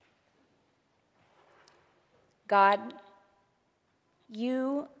God,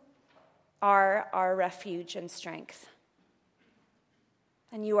 you are our refuge and strength,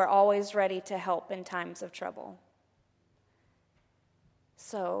 and you are always ready to help in times of trouble.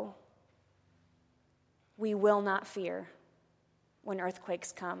 So, we will not fear when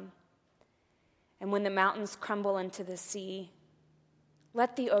earthquakes come, and when the mountains crumble into the sea.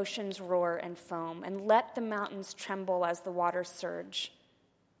 Let the oceans roar and foam, and let the mountains tremble as the waters surge.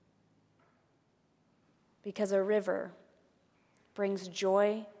 Because a river brings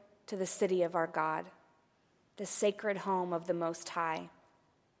joy to the city of our God, the sacred home of the Most High.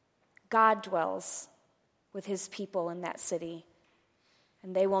 God dwells with his people in that city,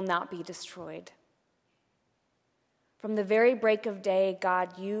 and they will not be destroyed. From the very break of day,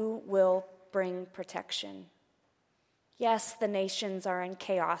 God, you will bring protection. Yes, the nations are in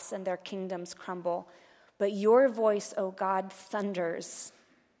chaos and their kingdoms crumble, but your voice, O God, thunders,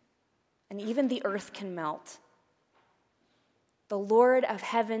 and even the earth can melt. The Lord of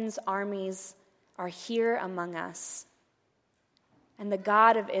heaven's armies are here among us, and the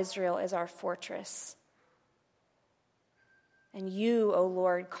God of Israel is our fortress. And you, O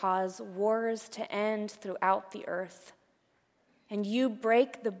Lord, cause wars to end throughout the earth. And you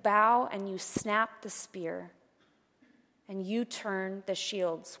break the bow and you snap the spear. And you turn the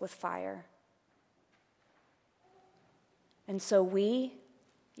shields with fire. And so we,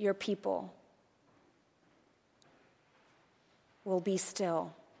 your people, will be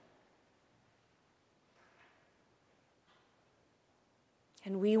still.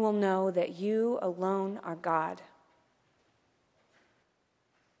 And we will know that you alone are God.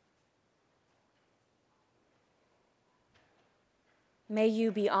 May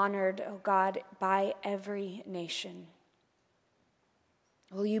you be honored, O God, by every nation.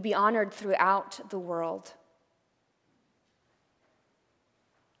 Will you be honored throughout the world?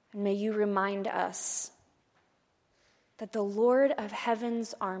 And may you remind us that the Lord of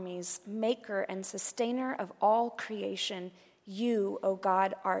heaven's armies, maker and sustainer of all creation, you, O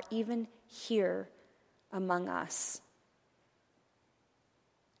God, are even here among us.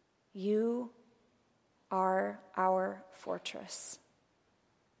 You are our fortress.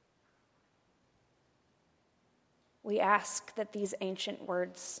 We ask that these ancient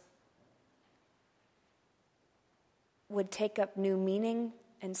words would take up new meaning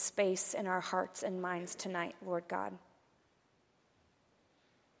and space in our hearts and minds tonight, Lord God.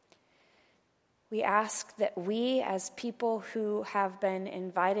 We ask that we, as people who have been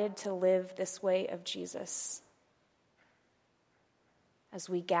invited to live this way of Jesus, as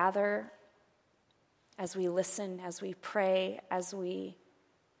we gather, as we listen, as we pray, as we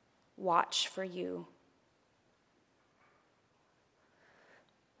watch for you,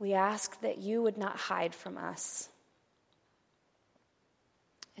 we ask that you would not hide from us.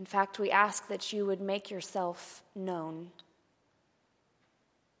 In fact, we ask that you would make yourself known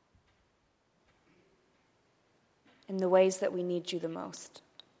in the ways that we need you the most.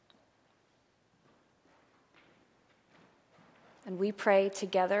 And we pray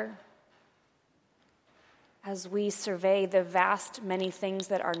together as we survey the vast many things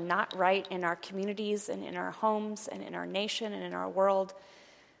that are not right in our communities and in our homes and in our nation and in our world.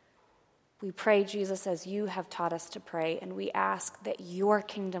 We pray, Jesus, as you have taught us to pray, and we ask that your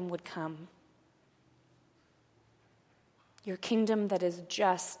kingdom would come. Your kingdom that is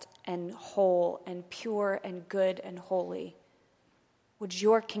just and whole and pure and good and holy. Would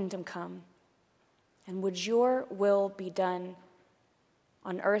your kingdom come, and would your will be done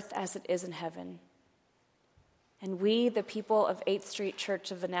on earth as it is in heaven. And we, the people of 8th Street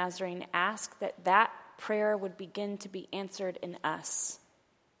Church of the Nazarene, ask that that prayer would begin to be answered in us,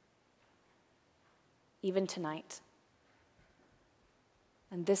 even tonight.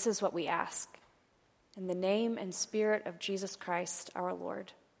 And this is what we ask. In the name and spirit of Jesus Christ, our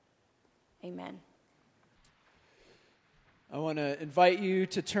Lord. Amen. I want to invite you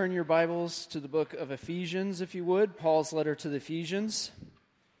to turn your Bibles to the book of Ephesians, if you would, Paul's letter to the Ephesians.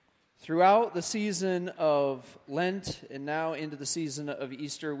 Throughout the season of Lent and now into the season of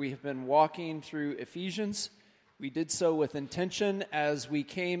Easter, we have been walking through Ephesians. We did so with intention as we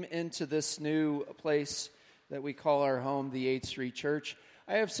came into this new place that we call our home, the 8th Street Church.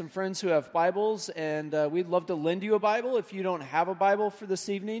 I have some friends who have Bibles, and we'd love to lend you a Bible. If you don't have a Bible for this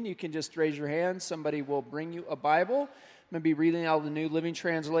evening, you can just raise your hand. Somebody will bring you a Bible. I'm going to be reading out of the New Living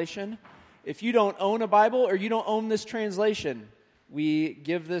Translation. If you don't own a Bible or you don't own this translation, we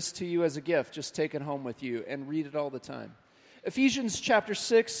give this to you as a gift. Just take it home with you and read it all the time. Ephesians chapter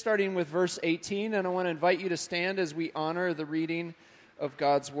 6, starting with verse 18, and I want to invite you to stand as we honor the reading of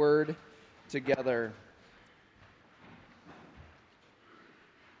God's Word together.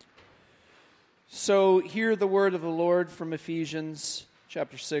 So hear the word of the Lord from Ephesians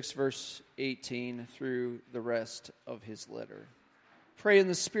chapter 6, verse 18 through the rest of his letter. Pray in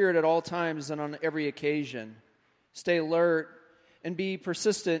the Spirit at all times and on every occasion. Stay alert and be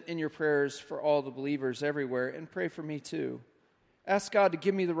persistent in your prayers for all the believers everywhere, and pray for me too. Ask God to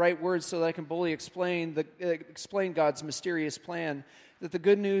give me the right words so that I can boldly explain God's mysterious plan, that the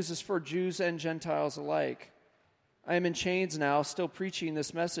good news is for Jews and Gentiles alike. I am in chains now, still preaching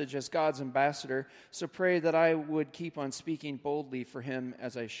this message as God's ambassador, so pray that I would keep on speaking boldly for him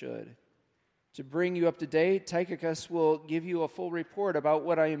as I should. To bring you up to date, Tychicus will give you a full report about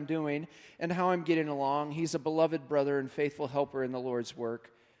what I am doing and how I'm getting along. He's a beloved brother and faithful helper in the Lord's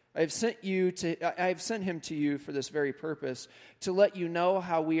work. I have sent him to you for this very purpose, to let you know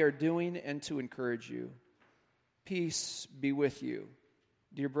how we are doing and to encourage you. Peace be with you,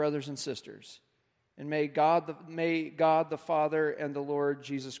 dear brothers and sisters. And may God the Father and the Lord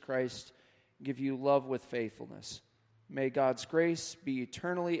Jesus Christ give you love with faithfulness. May God's grace be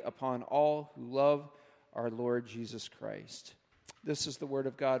eternally upon all who love our Lord Jesus Christ. This is the word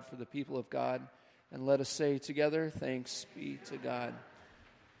of God for the people of God. And let us say together, thanks be to God.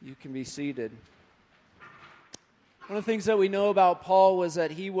 You can be seated. One of the things that we know about Paul was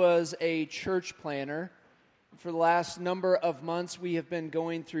that he was a church planner. For the last number of months, we have been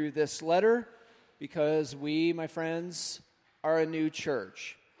going through this letter because we, my friends, are a new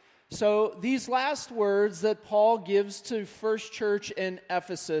church. So these last words that Paul gives to First Church in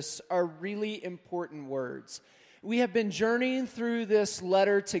Ephesus are really important words. We have been journeying through this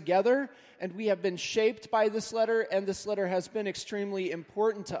letter together, and we have been shaped by this letter, and this letter has been extremely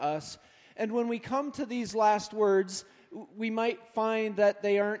important to us. And when we come to these last words, we might find that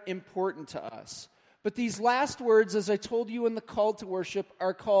they aren't important to us. But these last words, as I told you in the call to worship,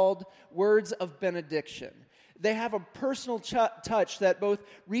 are called words of benediction. They have a personal touch that both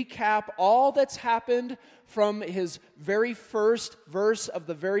recap all that's happened from his very first verse of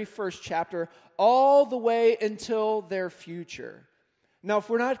the very first chapter all the way until their future. Now, if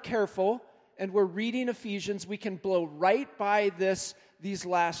we're not careful and we're reading Ephesians, we can blow right by these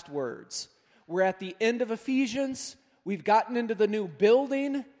last words. We're at the end of Ephesians. We've gotten into the new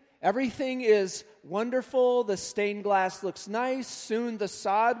building. Everything is wonderful. The stained glass looks nice. Soon the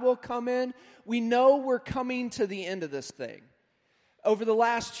sod will come in. We know we're coming to the end of this thing. Over the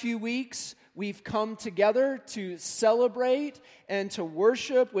last few weeks, we've come together to celebrate and to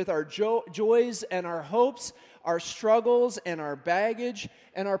worship with our joys and our hopes, our struggles and our baggage.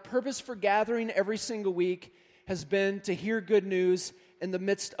 And our purpose for gathering every single week has been to hear good news in the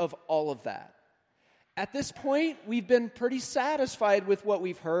midst of all of that. At this point, we've been pretty satisfied with what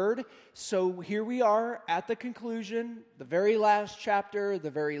we've heard, so here we are at the conclusion, the very last chapter,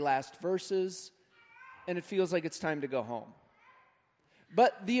 the very last verses, and it feels like it's time to go home.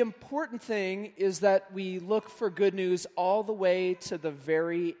 But the important thing is that we look for good news all the way to the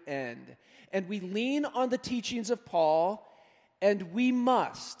very end, and we lean on the teachings of Paul, and we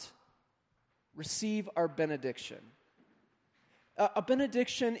must receive our benediction. A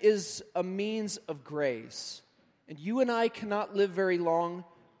benediction is a means of grace, and you and I cannot live very long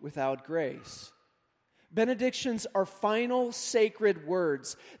without grace. Benedictions are final sacred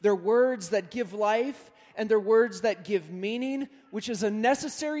words. They're words that give life, and they're words that give meaning, which is a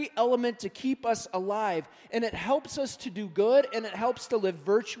necessary element to keep us alive, and it helps us to do good, and it helps to live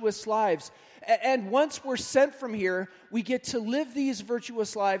virtuous lives. And once we're sent from here, we get to live these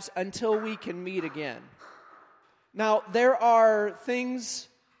virtuous lives until we can meet again. Now, there are things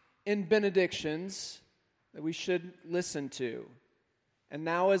in benedictions that we should listen to. And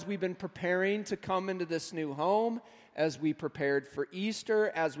now as we've been preparing to come into this new home, as we prepared for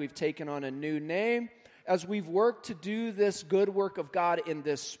Easter, as we've taken on a new name, as we've worked to do this good work of God in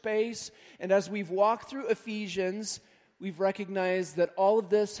this space, and as we've walked through Ephesians, we've recognized that all of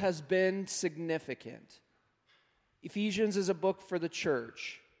this has been significant. Ephesians is a book for the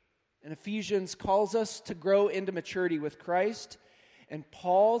church. And Ephesians calls us to grow into maturity with Christ. And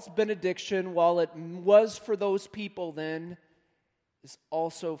Paul's benediction, while it was for those people then, is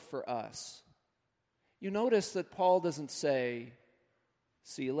also for us. You notice that Paul doesn't say,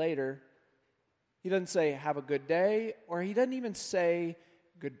 see you later. He doesn't say, have a good day. Or he doesn't even say,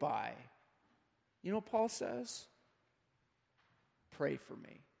 goodbye. You know what Paul says? Pray for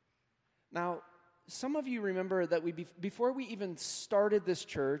me. Now, some of you remember that before we even started this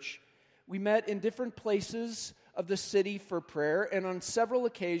church, we met in different places of the city for prayer, and on several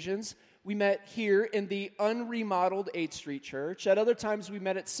occasions, we met here in the unremodeled 8th Street Church. At other times, we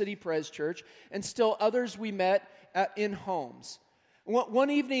met at City Pres Church, and still others we met in homes. One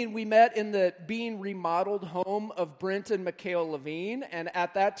evening, we met in the being remodeled home of Brent and Mikhail Levine, and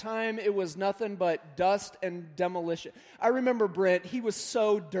at that time, it was nothing but dust and demolition. I remember Brent, he was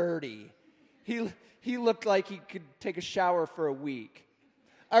so dirty. He looked like he could take a shower for a week.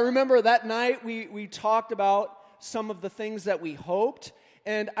 I remember that night, we talked about some of the things that we hoped,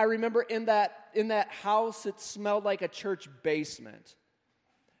 and I remember in that house, it smelled like a church basement.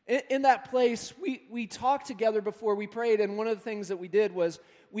 In that place, we talked together before we prayed, and one of the things that we did was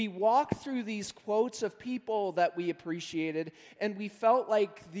we walked through these quotes of people that we appreciated, and we felt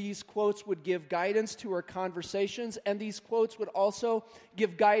like these quotes would give guidance to our conversations, and these quotes would also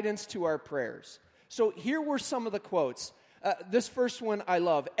give guidance to our prayers. So here were some of the quotes. This first one I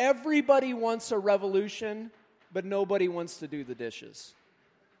love. Everybody wants a revolution, but nobody wants to do the dishes.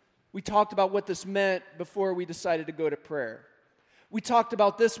 We talked about what this meant before we decided to go to prayer. We talked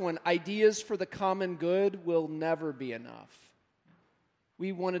about this one, ideas for the common good will never be enough.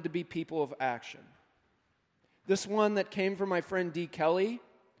 We wanted to be people of action. This one that came from my friend D. Kelly,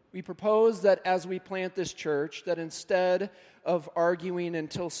 we proposed that as we plant this church, that instead of arguing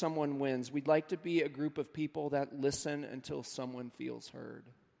until someone wins, we'd like to be a group of people that listen until someone feels heard.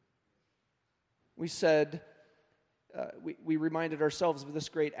 We said, we reminded ourselves of this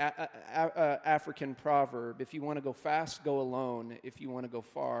great African proverb, if you want to go fast, go alone. If you want to go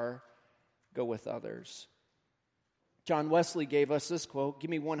far, go with others. John Wesley gave us this quote, give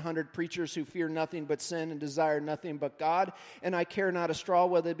me 100 preachers who fear nothing but sin and desire nothing but God, and I care not a straw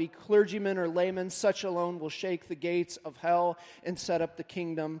whether it be clergymen or laymen, such alone will shake the gates of hell and set up the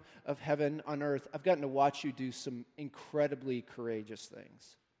kingdom of heaven on earth. I've gotten to watch you do some incredibly courageous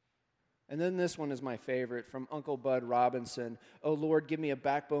things. And then this one is my favorite, from Uncle Bud Robinson. Oh, Lord, give me a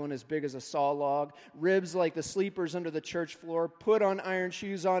backbone as big as a saw log, ribs like the sleepers under the church floor, put on iron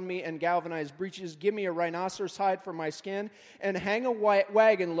shoes on me and galvanized breeches, give me a rhinoceros hide for my skin, and hang a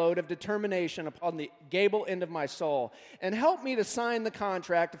wagon load of determination upon the gable end of my soul. And help me to sign the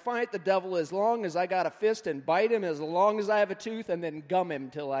contract to fight the devil as long as I got a fist and bite him as long as I have a tooth and then gum him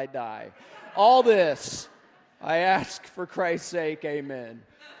till I die. All this, I ask for Christ's sake, amen.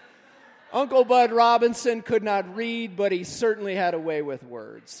 Uncle Bud Robinson could not read, but he certainly had a way with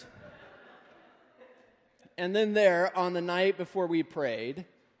words. And then there, on the night before we prayed,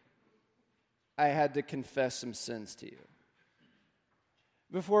 I had to confess some sins to you.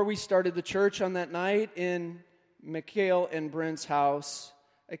 Before we started the church on that night in Mikhail and Brent's house,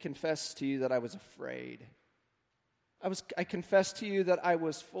 I confessed to you that I was afraid. I confessed to you that I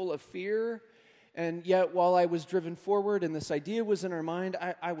was full of fear. And yet, while I was driven forward and this idea was in our mind,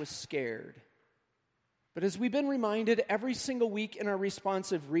 I was scared. But as we've been reminded every single week in our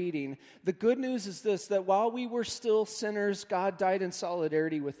responsive reading, the good news is this, that while we were still sinners, God died in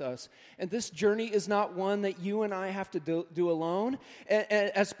solidarity with us. And this journey is not one that you and I have to do alone,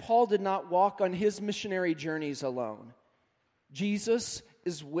 as Paul did not walk on his missionary journeys alone. Jesus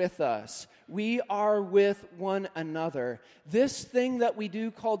is with us. We are with one another. This thing that we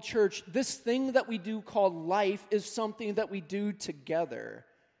do called church, this thing that we do called life is something that we do together.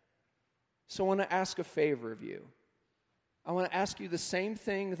 So I want to ask a favor of you. I want to ask you the same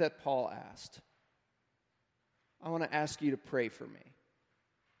thing that Paul asked. I want to ask you to pray for me.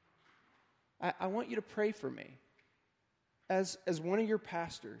 I want you to pray for me as one of your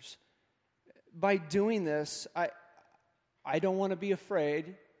pastors. By doing this, I don't want to be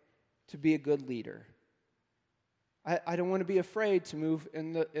afraid to be a good leader. I don't want to be afraid to move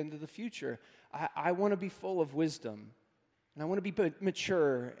into the future. I want to be full of wisdom. And I want to be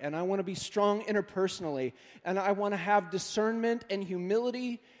mature. And I want to be strong interpersonally. And I want to have discernment and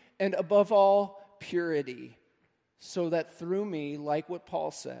humility. And above all, purity. So that through me, like what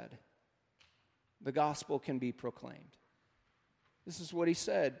Paul said, the gospel can be proclaimed. This is what he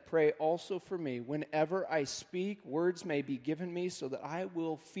said, pray also for me. Whenever I speak, words may be given me so that I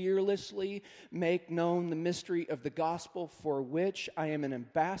will fearlessly make known the mystery of the gospel for which I am an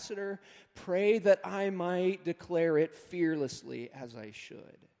ambassador. Pray that I might declare it fearlessly as I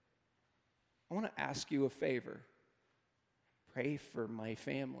should. I want to ask you a favor. Pray for my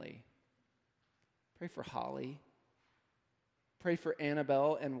family. Pray for Holly. Pray for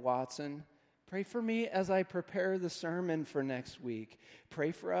Annabelle and Watson. Pray for me as I prepare the sermon for next week.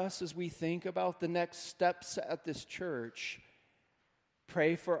 Pray for us as we think about the next steps at this church.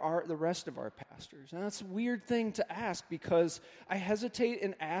 Pray for the rest of our pastors. Now, that's a weird thing to ask because I hesitate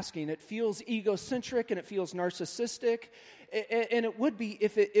in asking. It feels egocentric and it feels narcissistic, and it would be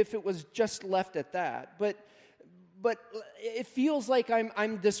if it was just left at that. But it feels like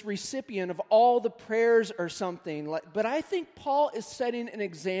I'm this recipient of all the prayers or something. But I think Paul is setting an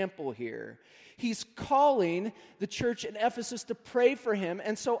example here. He's calling the church in Ephesus to pray for him,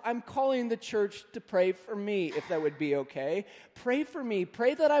 and so I'm calling the church to pray for me, if that would be okay. Pray for me.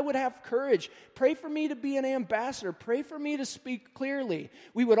 Pray that I would have courage. Pray for me to be an ambassador. Pray for me to speak clearly.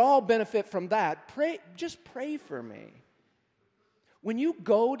 We would all benefit from that. Just pray for me. When you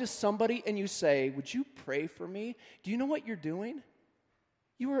go to somebody and you say, would you pray for me? Do you know what you're doing?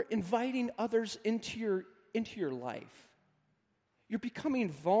 You are inviting others into your life. You're becoming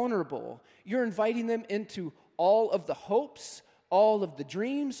vulnerable. You're inviting them into all of the hopes, all of the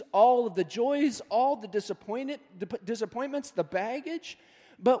dreams, all of the joys, all the disappointments, the baggage.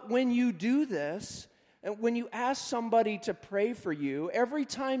 But when you do this, and when you ask somebody to pray for you, every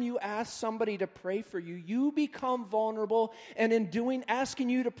time you ask somebody to pray for you, you become vulnerable. And in asking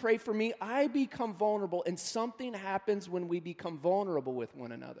you to pray for me, I become vulnerable. And something happens when we become vulnerable with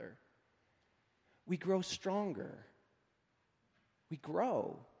one another. We grow stronger. We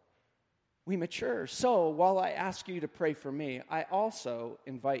grow. We mature. So while I ask you to pray for me, I also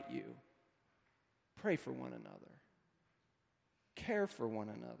invite you, pray for one another. Care for one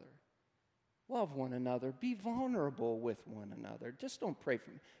another. Love one another. Be vulnerable with one another. Just don't pray for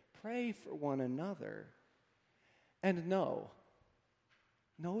me. Pray for one another. And know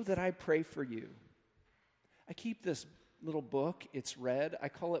that I pray for you. I keep this little book. It's red. I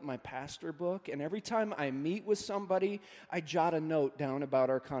call it my pastor book. And every time I meet with somebody, I jot a note down about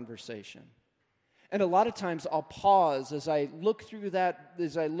our conversation. And a lot of times I'll pause as I look through that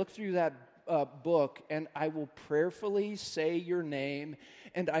book, and I will prayerfully say your name,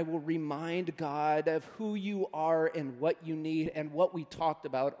 and I will remind God of who you are and what you need and what we talked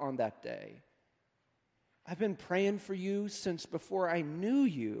about on that day. I've been praying for you since before I knew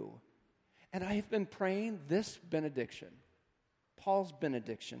you, and I have been praying this benediction, Paul's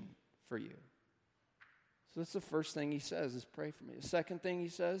benediction, for you. So that's the first thing he says, is pray for me. The second thing he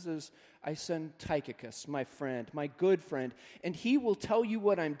says is, I send Tychicus, my friend, my good friend, and he will tell you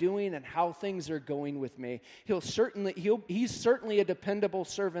what I'm doing and how things are going with me. He's certainly a dependable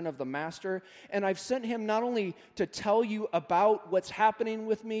servant of the master, and I've sent him not only to tell you about what's happening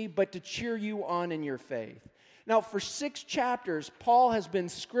with me, but to cheer you on in your faith. Now, for 6 chapters, Paul has been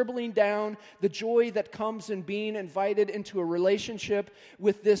scribbling down the joy that comes in being invited into a relationship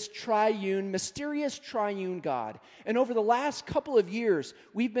with this mysterious triune God. And over the last couple of years,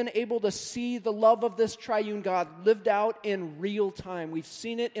 we've been able to see the love of this triune God lived out in real time. We've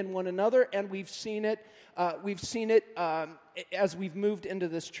seen it in one another, and we've seen it as we've moved into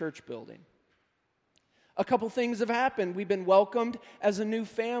this church building. A couple things have happened. We've been welcomed as a new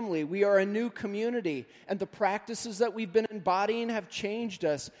family. We are a new community, and the practices that we've been embodying have changed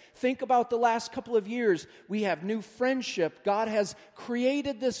us. Think about the last couple of years. We have new friendship. God has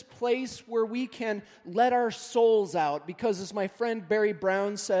created this place where we can let our souls out, because as my friend Barry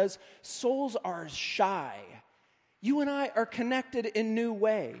Brown says, souls are shy. You and I are connected in new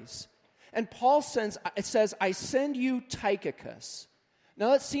ways. And Paul says, I send you Tychicus.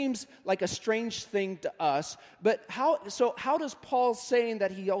 Now, that seems like a strange thing to us, but how does Paul saying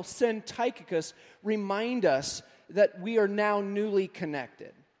that he'll send Tychicus remind us that we are now newly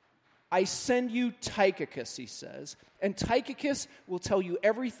connected? I send you Tychicus, he says, and Tychicus will tell you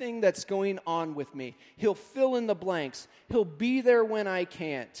everything that's going on with me. He'll fill in the blanks. He'll be there when I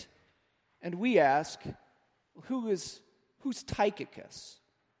can't. And we ask, who's Tychicus?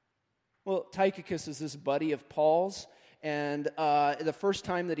 Well, Tychicus is this buddy of Paul's. And the first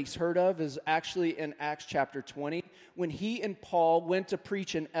time that he's heard of is actually in Acts chapter 20, when he and Paul went to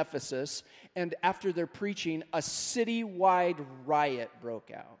preach in Ephesus, and after their preaching, a citywide riot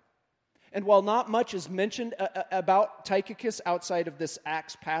broke out. And while not much is mentioned about Tychicus outside of this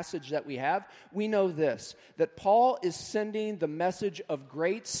Acts passage that we have, we know this, that Paul is sending the message of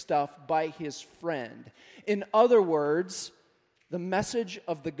great stuff by his friend. In other words, the message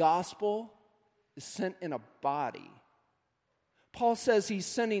of the gospel is sent in a body. Paul says he's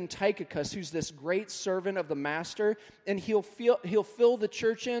sending Tychicus, who's this great servant of the master, and he'll fill the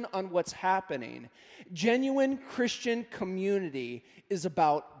church in on what's happening. Genuine Christian community is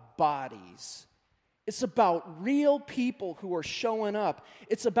about bodies. It's about real people who are showing up.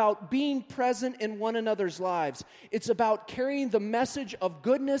 It's about being present in one another's lives. It's about carrying the message of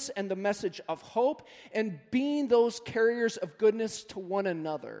goodness and the message of hope and being those carriers of goodness to one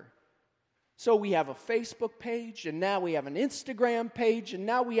another. So we have a Facebook page, and now we have an Instagram page, and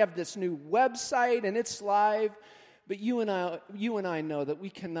now we have this new website, and it's live. But you and I know that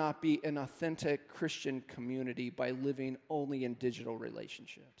we cannot be an authentic Christian community by living only in digital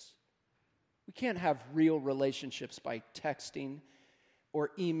relationships. We can't have real relationships by texting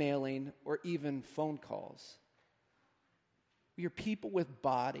or emailing or even phone calls. We are people with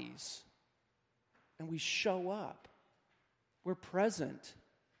bodies. and we show up. We're present.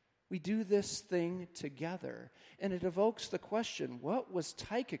 We do this thing together. And it evokes the question, what was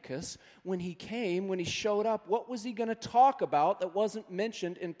Tychicus when he came, when he showed up? What was he going to talk about that wasn't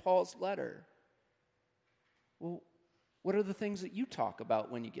mentioned in Paul's letter? Well, what are the things that you talk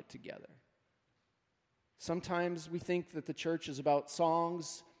about when you get together? Sometimes we think that the church is about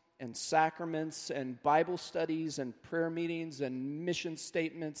songs and sacraments and Bible studies and prayer meetings and mission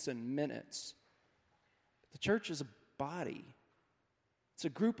statements and minutes. The church is a body. It's a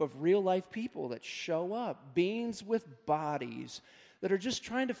group of real-life people that show up, beings with bodies that are just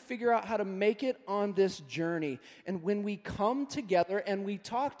trying to figure out how to make it on this journey. And when we come together and we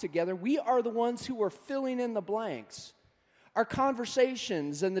talk together, we are the ones who are filling in the blanks. Our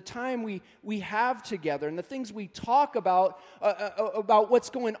conversations and the time we have together and the things we talk about what's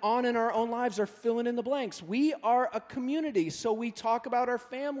going on in our own lives are filling in the blanks. We are a community, so we talk about our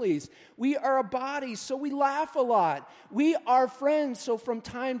families. We are a body, so we laugh a lot. We are friends, so from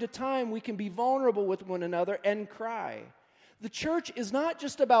time to time we can be vulnerable with one another and cry. The church is not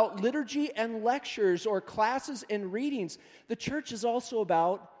just about liturgy and lectures or classes and readings. The church is also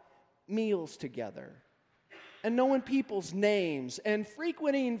about meals together, and knowing people's names, and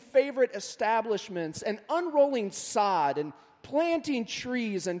frequenting favorite establishments, and unrolling sod, and planting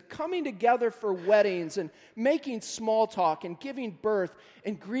trees, and coming together for weddings, and making small talk, and giving birth,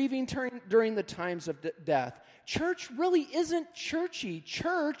 and grieving during the times of death. Church really isn't churchy.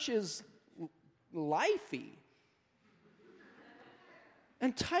 Church is lifey.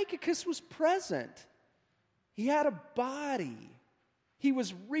 And Tychicus was present. He had a body. He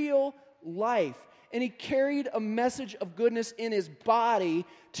was real life. And he carried a message of goodness in his body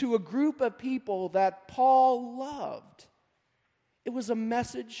to a group of people that Paul loved. It was a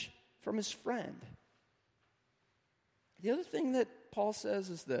message from his friend. The other thing that Paul says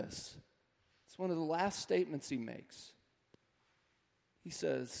is this. It's one of the last statements he makes. He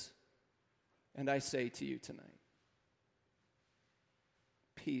says, "And I say to you tonight,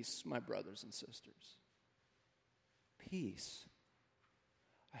 peace, my brothers and sisters." Peace.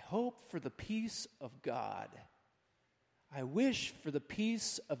 I hope for the peace of God. I wish for the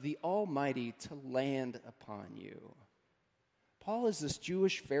peace of the Almighty to land upon you. Paul is this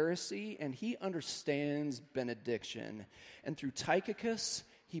Jewish Pharisee, and he understands benediction. And through Tychicus,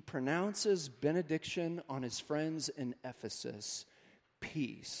 he pronounces benediction on his friends in Ephesus.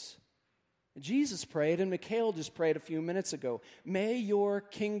 Peace. Jesus prayed, and Mikhail just prayed a few minutes ago, "May your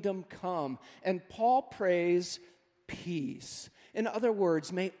kingdom come." And Paul prays peace. In other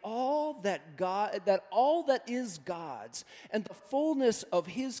words, may all that is God's and the fullness of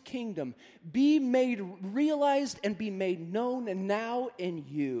his kingdom be made realized and be made known and now in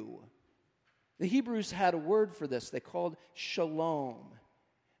you. The Hebrews had a word for this. They called shalom.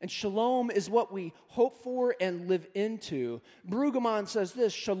 And shalom is what we hope for and live into. Brueggemann says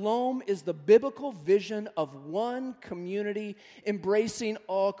this: shalom is the biblical vision of one community embracing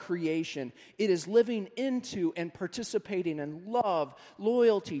all creation. It is living into and participating in love,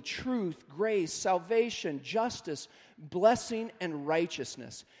 loyalty, truth, grace, salvation, justice, blessing, and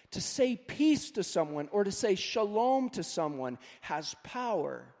righteousness. To say peace to someone or to say shalom to someone has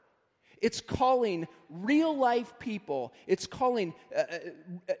power. It's calling real life people, it's calling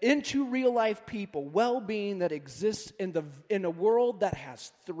into real life people well-being that exists in a world that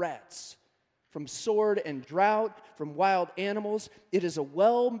has threats. From sword and drought, from wild animals. It is a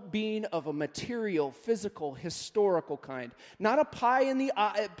well-being of a material, physical, historical kind. Not a pie in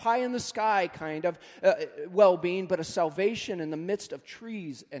the sky kind of well-being, but a salvation in the midst of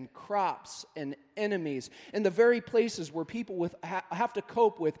trees and crops and enemies. In the very places where people have to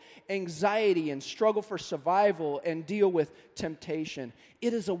cope with anxiety and struggle for survival and deal with temptation.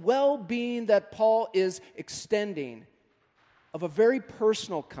 It is a well-being that Paul is extending of a very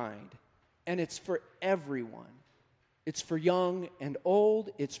personal kind. And it's for everyone. It's for young and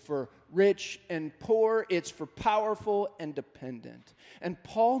old. It's for rich and poor. It's for powerful and dependent. And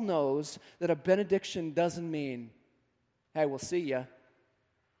Paul knows that a benediction doesn't mean, "Hey, we'll see ya,"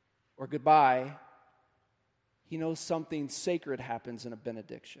 or "goodbye." He knows something sacred happens in a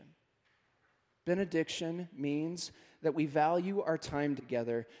benediction. Benediction means that we value our time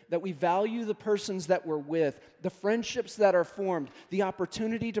together, that we value the persons that we're with, the friendships that are formed, the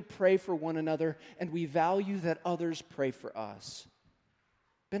opportunity to pray for one another, and we value that others pray for us.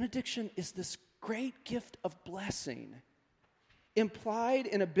 Benediction is this great gift of blessing. Implied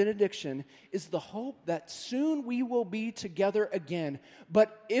in a benediction is the hope that soon we will be together again.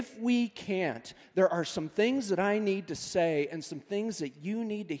 But if we can't, there are some things that I need to say and some things that you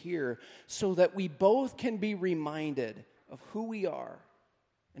need to hear so that we both can be reminded of who we are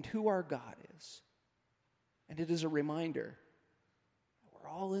and who our God is. And it is a reminder that we're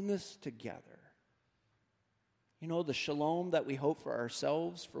all in this together. You know, the shalom that we hope for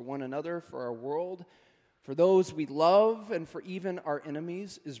ourselves, for one another, for our world, for those we love, and for even our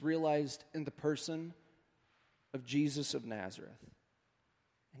enemies is realized in the person of Jesus of Nazareth.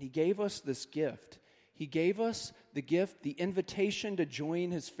 And he gave us this gift. He gave us the gift, the invitation to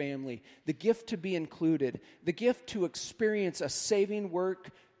join his family, the gift to be included, the gift to experience a saving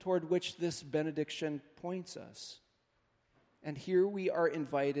work toward which this benediction points us. And here we are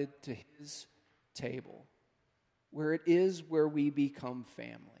invited to his table, where it is where we become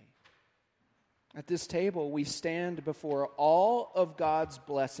family. At this table, we stand before all of God's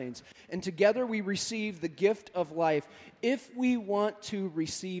blessings, and together we receive the gift of life. If we want to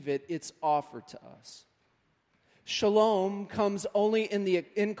receive it, it's offered to us. Shalom comes only in the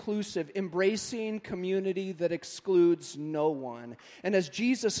inclusive, embracing community that excludes no one. And as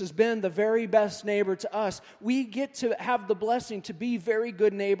Jesus has been the very best neighbor to us, we get to have the blessing to be very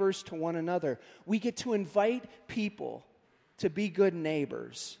good neighbors to one another. We get to invite people to be good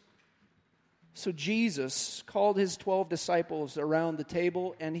neighbors. So Jesus called his 12 disciples around the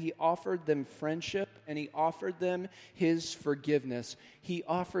table, and he offered them friendship, and he offered them his forgiveness. He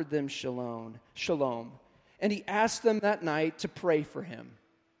offered them shalom. And he asked them that night to pray for him.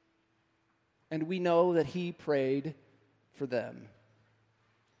 And we know that he prayed for them.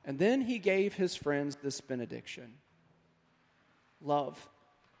 And then he gave his friends this benediction: love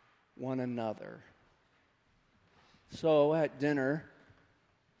one another. So at dinner,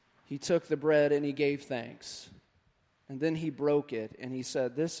 he took the bread and he gave thanks. And then he broke it and he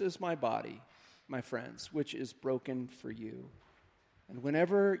said, "This is my body, my friends, which is broken for you. And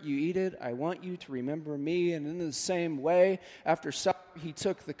whenever you eat it, I want you to remember me." And in the same way, after supper, he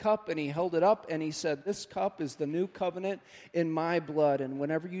took the cup and he held it up and he said, "This cup is the new covenant in my blood. And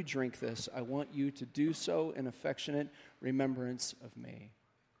whenever you drink this, I want you to do so in affectionate remembrance of me."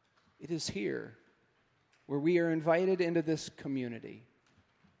 It is here where we are invited into this community.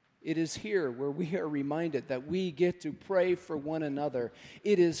 It is here where we are reminded that we get to pray for one another.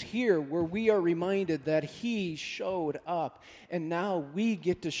 It is here where we are reminded that he showed up, and now we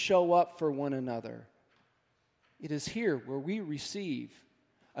get to show up for one another. It is here where we receive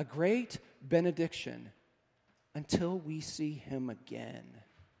a great benediction until we see him again.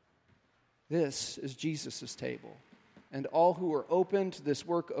 This is Jesus' table, and all who are open to this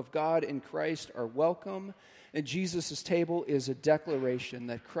work of God in Christ are welcome. And Jesus' table is a declaration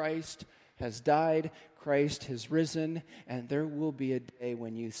that Christ has died, Christ has risen, and there will be a day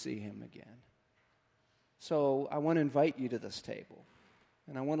when you see him again. So I want to invite you to this table.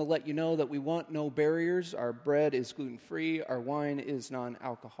 And I want to let you know that we want no barriers. Our bread is gluten-free. Our wine is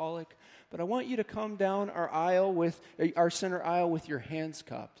non-alcoholic. But I want you to come down our center aisle with your hands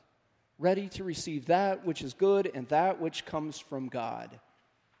cupped, ready to receive that which is good and that which comes from God.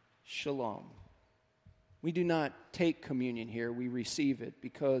 Shalom. We do not take communion here. We receive it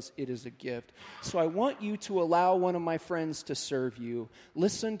because it is a gift. So I want you to allow one of my friends to serve you.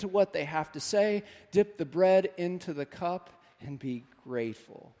 Listen to what they have to say. Dip the bread into the cup and be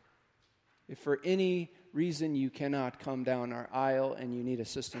grateful. If for any reason you cannot come down our aisle and you need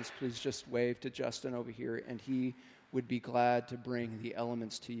assistance, please just wave to Justin over here, and he would be glad to bring the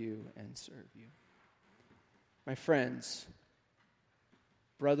elements to you and serve you. My friends,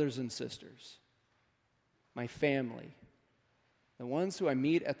 brothers and sisters, my family, the ones who I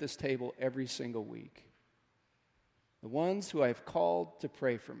meet at this table every single week, the ones who I've called to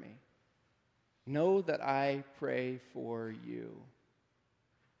pray for me, know that I pray for you.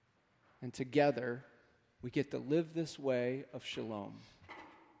 And together, we get to live this way of shalom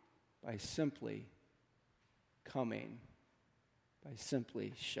by simply coming, by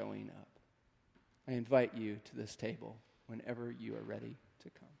simply showing up. I invite you to this table whenever you are ready to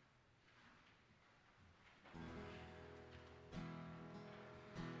come.